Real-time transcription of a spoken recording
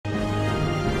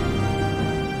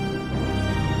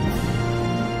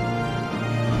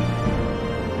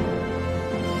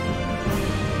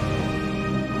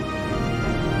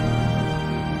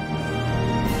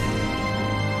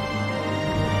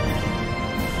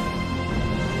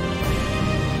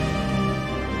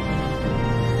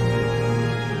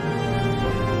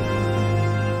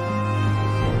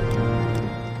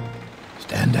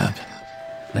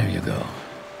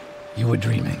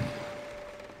dreaming.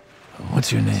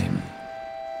 What's your name?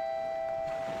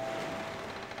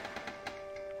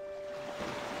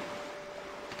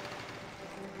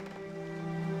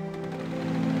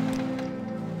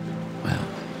 Well,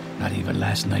 not even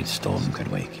last night's storm could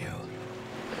wake you.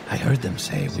 I heard them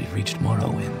say we've reached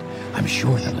Morrowind. I'm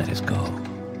sure they'll let us go.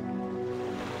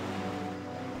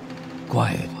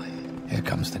 Quiet. Here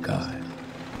comes the guard.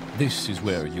 This is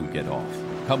where you get off.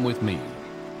 Come with me.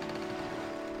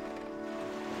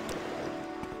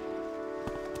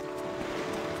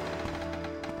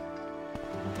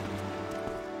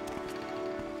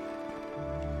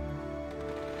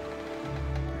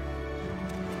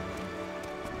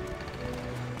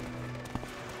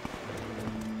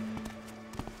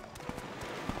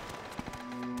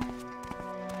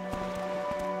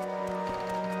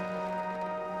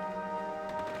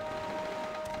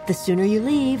 The sooner you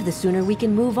leave, the sooner we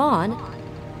can move on.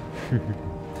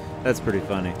 That's pretty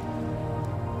funny.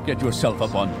 Get yourself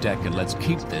up on deck and let's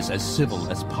keep this as civil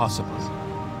as possible.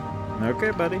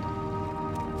 Okay, buddy.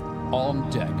 On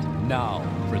deck, now,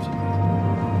 prisoner.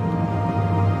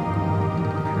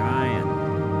 Trying.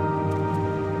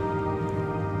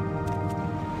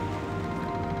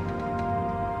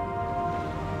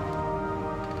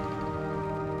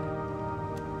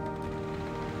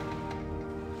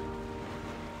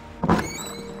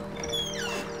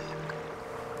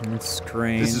 It's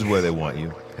strange. This is where they want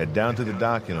you. Head down to the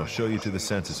dock and I'll show you to the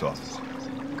census office.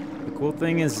 The cool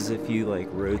thing is if you like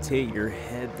rotate your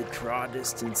head, the draw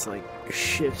distance like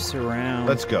shifts around.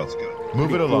 Let's go.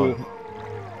 Move it along. Cool.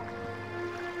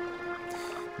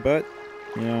 But,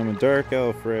 you know, I'm a dark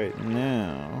elf right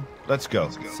now. Let's go.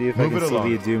 See if I can still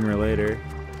be a doomer later.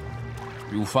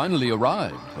 You finally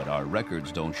arrived, but our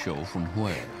records don't show from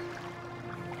where.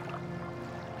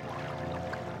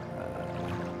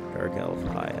 Dark elf,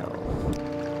 high elf.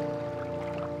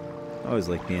 I always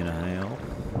like being a high elf.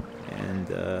 And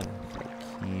if I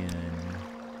can...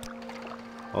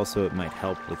 Also, it might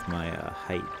help with my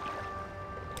height.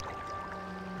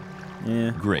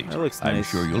 Yeah, great. That looks nice. I'm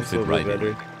sure you'll fit right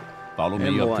in. Follow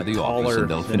me up to the office and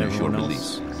they'll finish your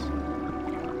release.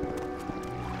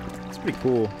 It's pretty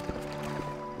cool.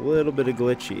 A little bit of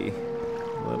glitchy.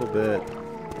 A little bit.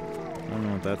 I don't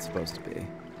know what that's supposed to be.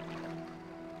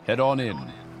 Head on in.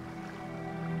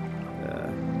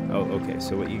 Oh, okay.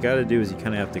 So what you got to do is you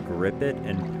kind of have to grip it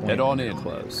and point Head on in.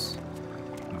 Close.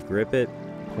 You grip it,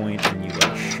 point, and you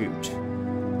like shoot.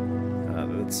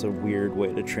 That's a weird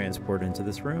way to transport into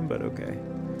this room, but okay.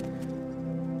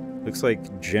 Looks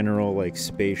like general, like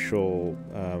spatial,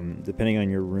 depending on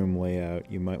your room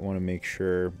layout, you might want to make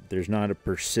sure there's not a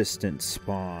persistent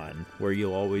spawn where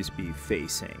you'll always be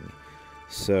facing.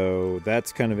 So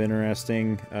that's kind of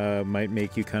interesting. Might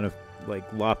make you kind of like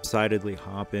lopsidedly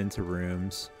hop into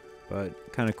rooms,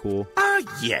 but kind of cool.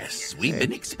 Yes, we've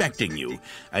been expecting you.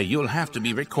 You'll have to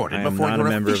be recorded before not you're a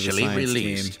member officially of the science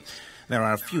released. team. There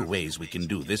are a few ways we can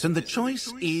do this, and the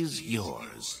choice is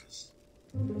yours.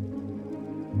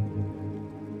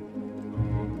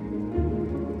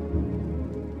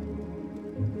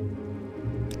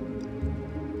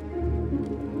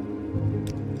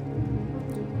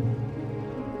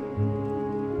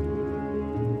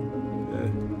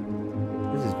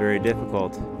 This is very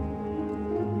difficult.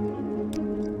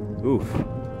 Oof.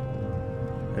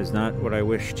 That is not what I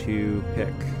wish to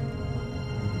pick.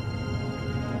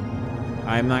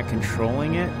 I'm not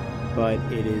controlling it, but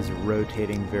it is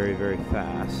rotating very, very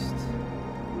fast.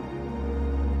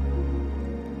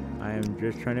 I am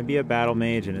just trying to be a battle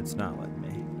mage, and it's not letting me.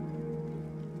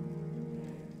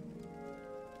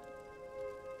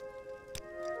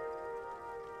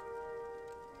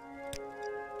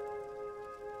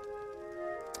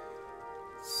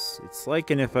 It's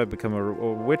like if I become a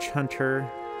witch hunter.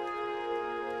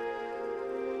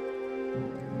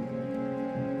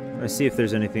 Let's see if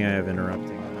there's anything I have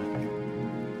interrupting that.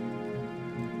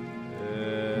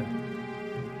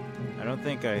 I don't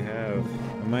think I have.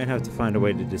 I might have to find a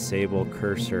way to disable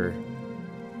cursor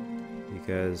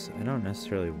because I don't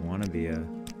necessarily want to be a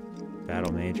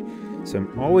battle mage. So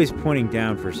I'm always pointing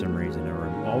down for some reason, or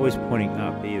I'm always pointing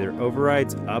up. It either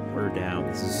overrides up or down.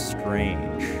 This is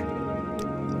strange.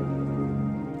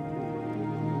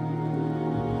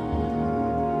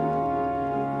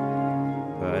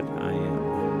 But I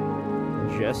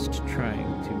am just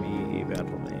trying to be a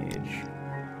battle mage.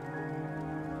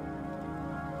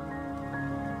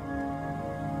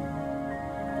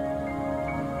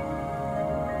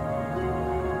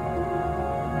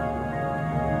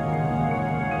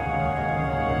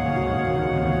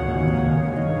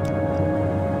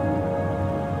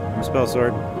 Spell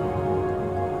sword.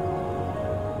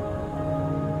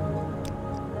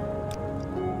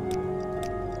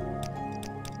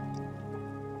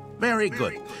 Very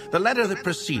good. The letter that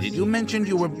preceded you mentioned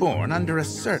you were born under a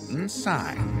certain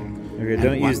sign. Okay, And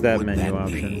don't what use that would menu that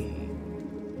option.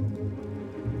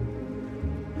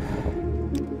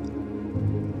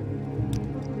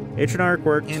 be? H&R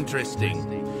worked.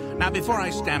 Interesting. Now, before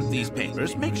I stamp these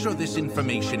papers, make sure this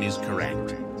information is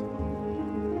correct.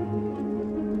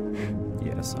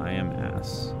 Yes, I am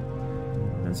ass.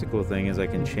 That's the cool thing is I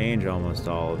can change almost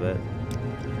all of it.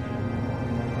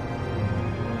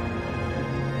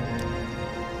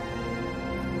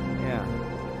 Yeah.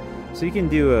 So you can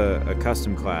do a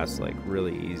custom class like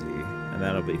really easy, and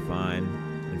that'll be fine.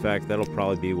 In fact, that'll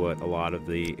probably be what a lot of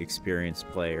the experienced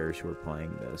players who are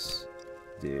playing this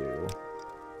do.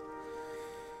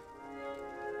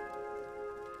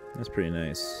 That's pretty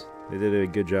nice. They did a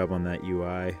good job on that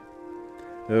UI.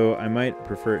 Though I might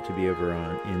prefer it to be over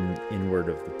on inward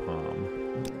of the palm.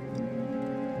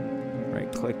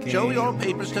 Right clicking. Show your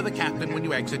papers to the captain when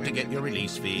you exit to get your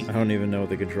release fee. I don't even know what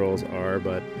the controls are,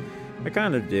 but I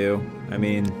kind of do. I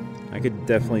mean, I could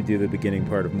definitely do the beginning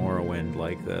part of Morrowind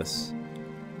like this.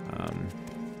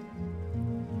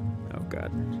 Oh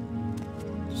god.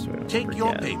 Just so I don't Take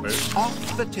your forget. papers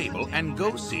off the table and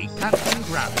go see Captain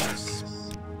Gravius.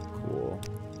 Cool.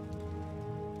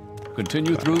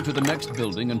 Continue through to the next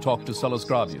building and talk to Sullus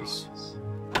Gravius.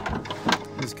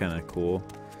 This is kind of cool.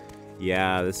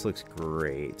 Yeah, this looks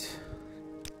great.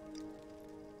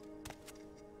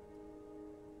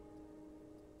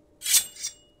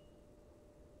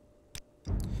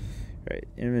 Right,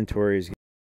 inventory is.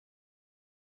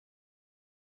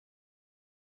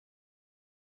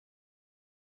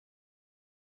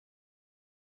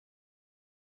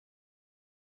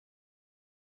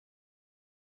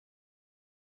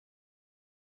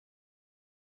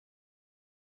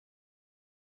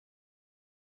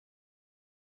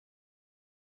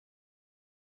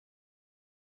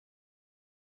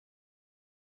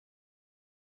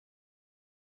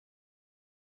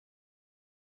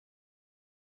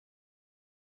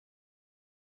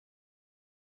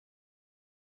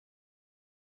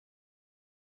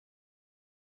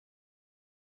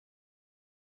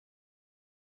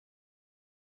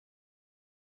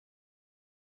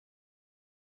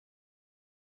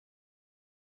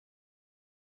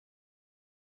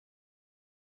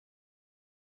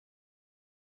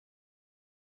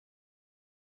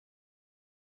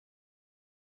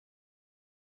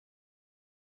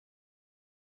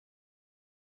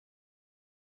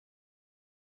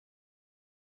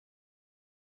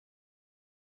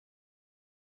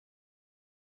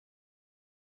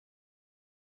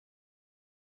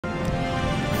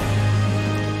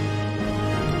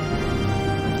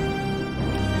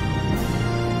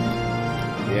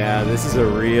 Yeah, this is a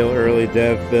real early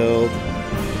dev build.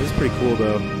 This is pretty cool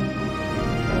though.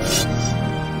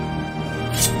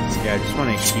 Yeah, I just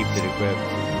want to keep it equipped.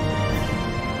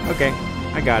 Okay,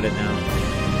 I got it now.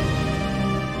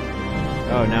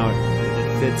 Oh, now it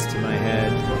fits to my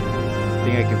head. I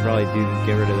think I could probably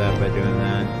get rid of that by doing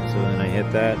that. So then I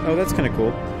hit that. Oh, that's kind of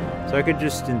cool. So I could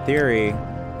just, in theory...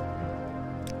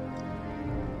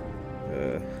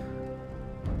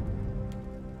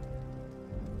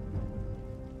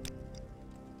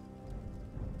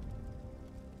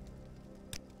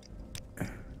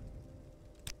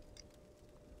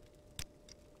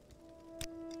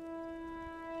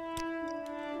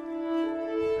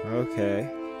 Okay.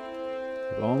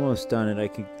 I've almost done it.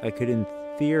 I could in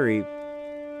theory...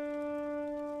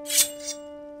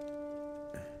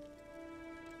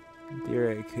 In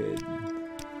theory I could...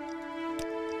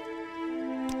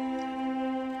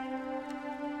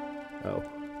 Oh.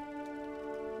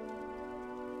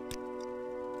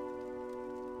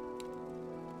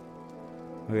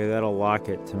 Okay, that'll lock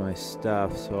it to my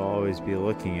stuff, so I'll always be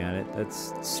looking at it.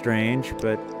 That's strange,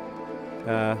 but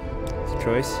it's a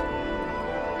choice.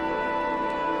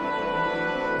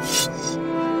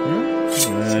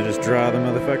 And then I just draw the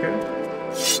motherfucker.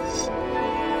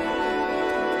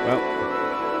 Well,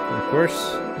 of course.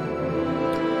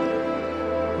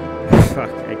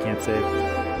 Fuck, I can't save.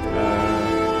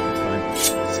 That's fine.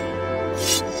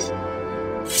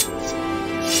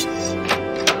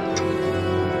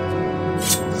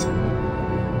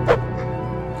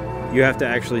 You have to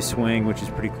actually swing, which is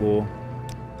pretty cool.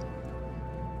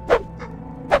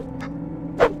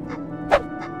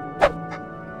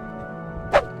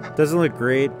 Doesn't look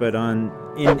great, but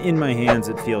in my hands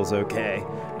it feels okay.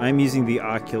 I'm using the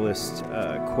Oculus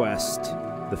Quest,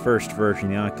 the first version,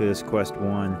 the Oculus Quest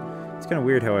 1. It's kind of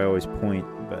weird how I always point,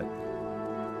 but...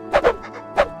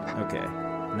 Okay,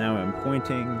 now I'm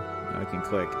pointing, now I can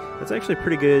click. That's actually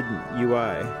pretty good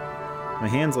UI. My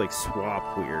hands like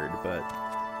swap weird, but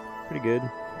pretty good.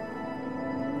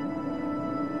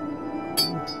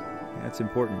 That's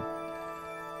important.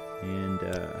 And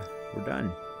we're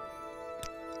done.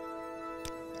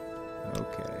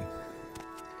 Okay.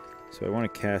 So I want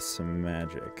to cast some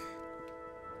magic.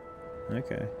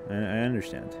 Okay, I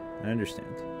understand. I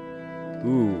understand.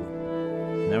 Ooh.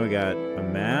 Now we got a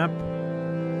map.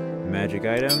 Magic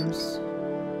items.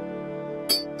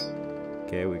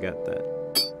 Okay, we got that.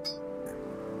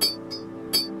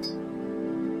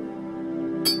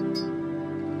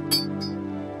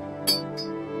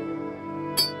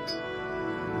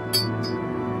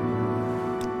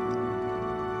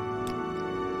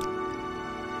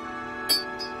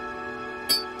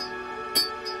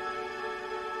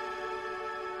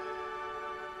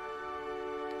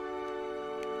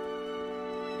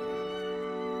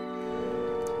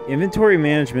 Inventory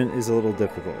management is a little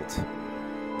difficult.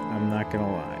 I'm not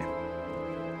gonna lie.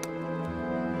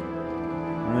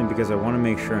 Only because I want to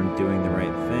make sure I'm doing the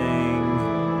right thing.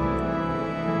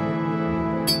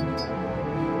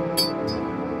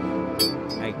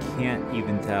 I can't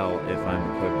even tell if I'm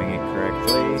equipping it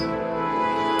correctly.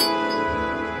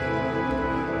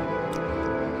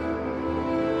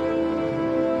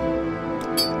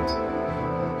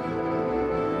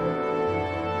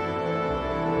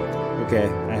 Okay,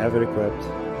 I have it equipped.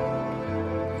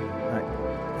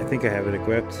 I think I have it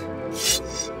equipped.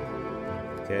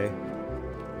 Okay.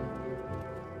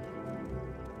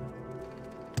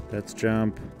 Let's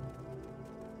jump.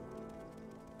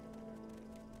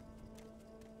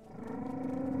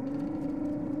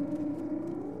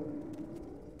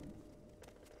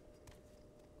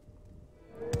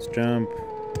 Let's jump.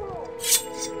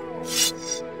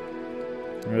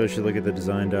 I really should look at the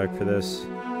design doc for this.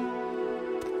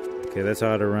 Okay, that's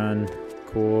auto run.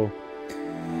 Cool.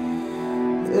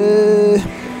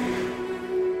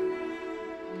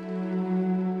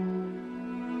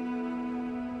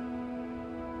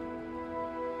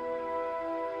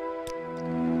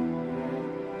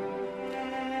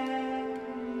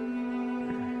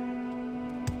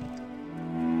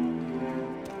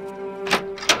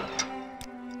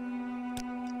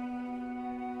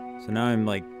 So now I'm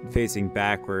like facing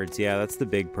backwards. Yeah, that's the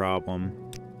big problem.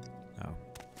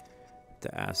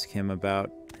 To ask him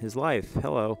about his life.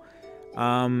 Hello.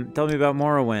 Tell me about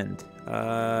Morrowind.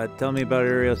 Tell me about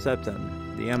Uriel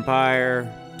Septim. The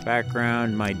Empire.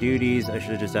 Background. My duties. I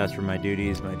should have just asked for my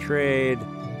duties. My trade.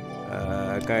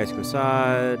 Gaius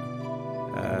Quasad.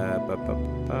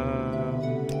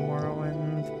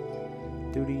 Morrowind.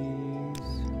 Duties.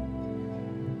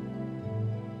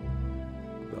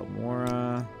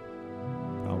 Belmora.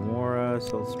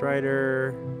 Soul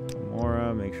Strider.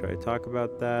 Mora, make sure I talk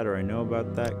about that or I know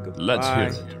about that. Goodbye. Let's hear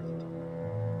it.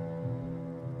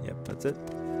 Yep, that's it.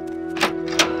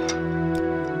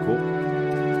 Cool.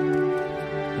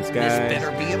 This guy. This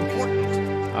better be important.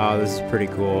 Oh, this is pretty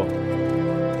cool.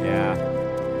 Yeah.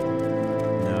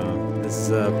 No, this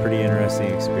is a pretty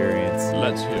interesting experience.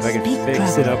 Let's hear If I could Speak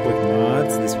fix it travel. up with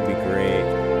mods, this would be great.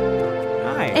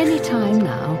 Hi. Anytime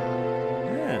now.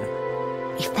 Yeah.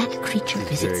 If that creature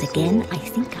This is visits very again, cool. I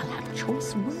think I'll have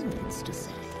choice words to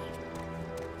say.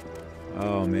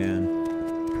 Oh man,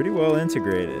 pretty well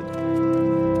integrated.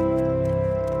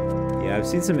 Yeah, I've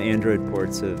seen some Android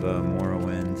ports of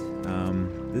Morrowind.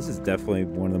 This is definitely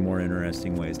one of the more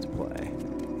interesting ways to play.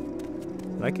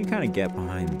 But I can kind of get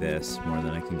behind this more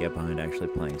than I can get behind actually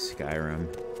playing Skyrim.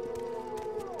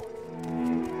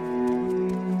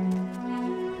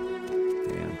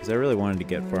 Damn, because I really wanted to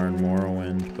get far in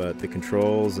Morrowind, but the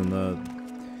controls and the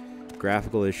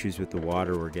graphical issues with the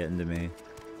water were getting to me.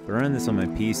 But running this on my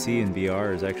PC and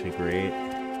VR is actually great.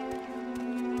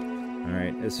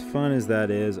 Alright, as fun as that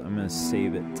is, I'm gonna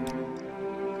save it.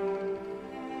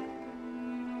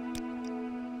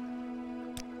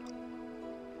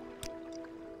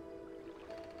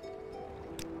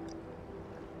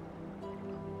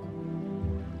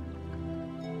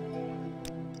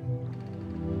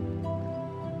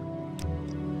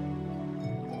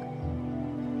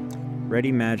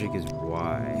 Ready magic is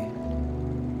Y.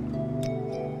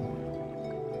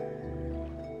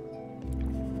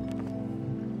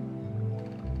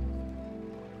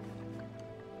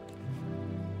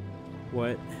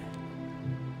 What?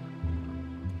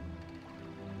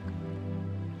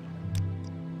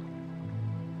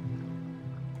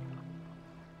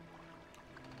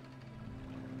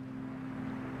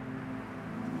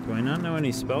 Do I not know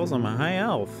any spells? I'm a high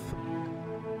elf.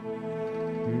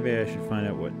 Maybe I should find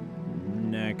out what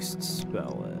next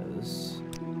spell is.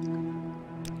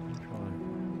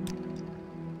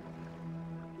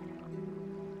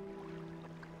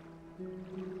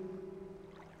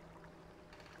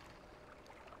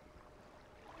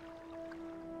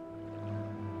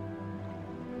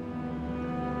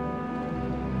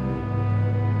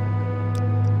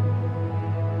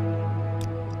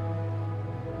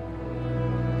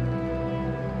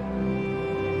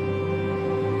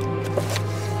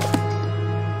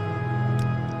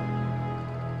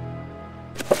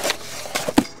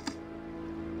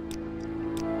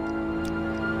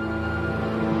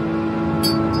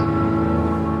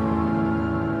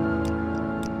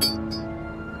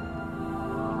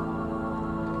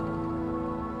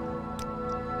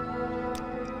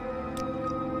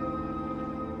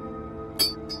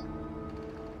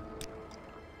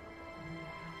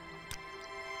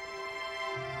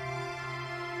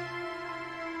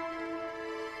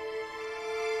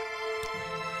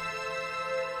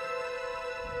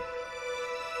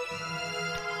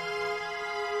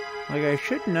 Like, I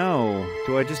should know.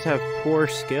 Do I just have poor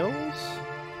skills?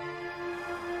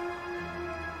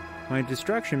 My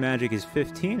destruction magic is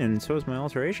 15, and so is my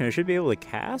alteration. I should be able to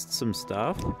cast some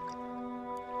stuff.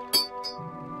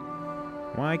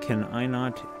 Why can I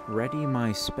not ready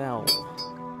my spell?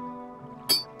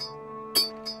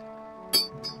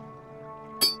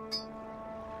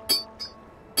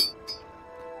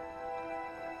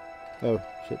 Oh,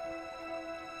 shit.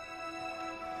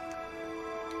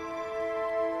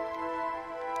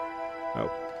 Oh.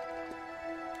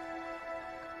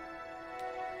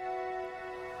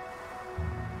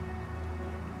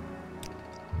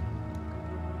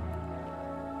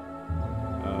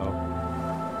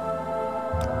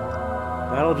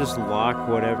 That'll just lock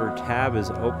whatever tab is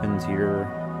open to your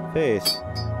face.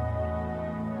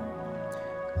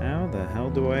 How the hell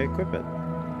do I equip it?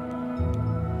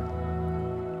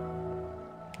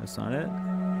 That's not it?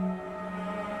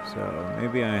 So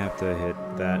maybe I have to hit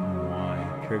that and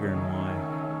Y, trigger and Y.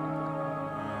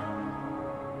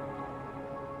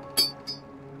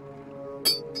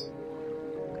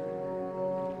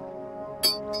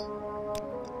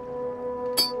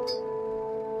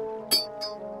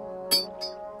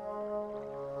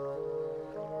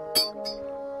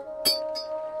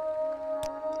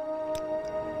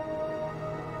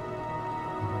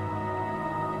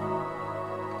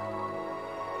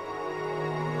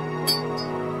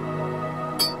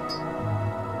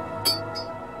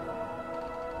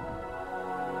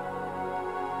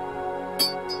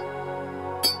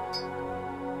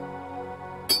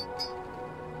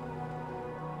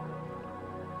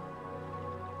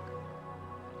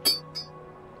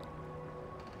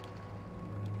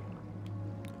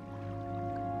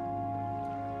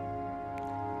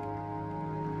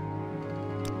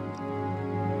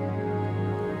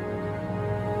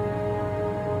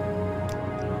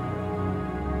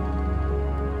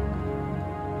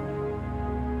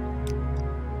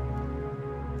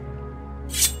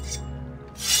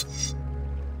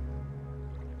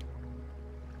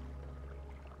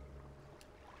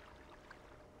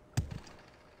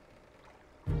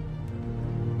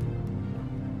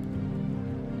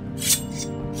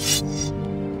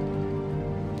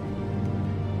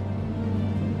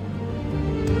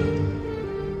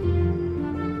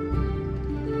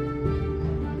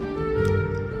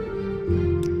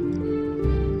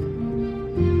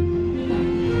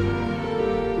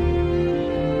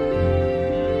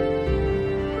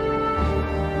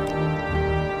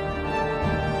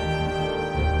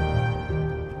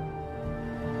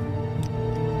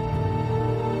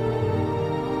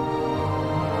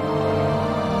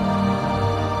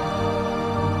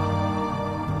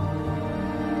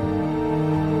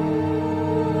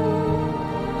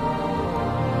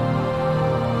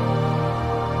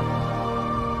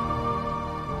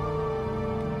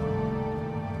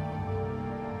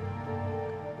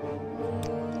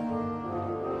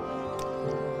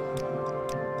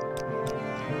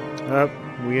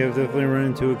 We have definitely run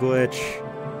into a glitch.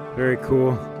 Very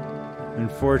cool.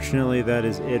 Unfortunately, that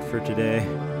is it for today.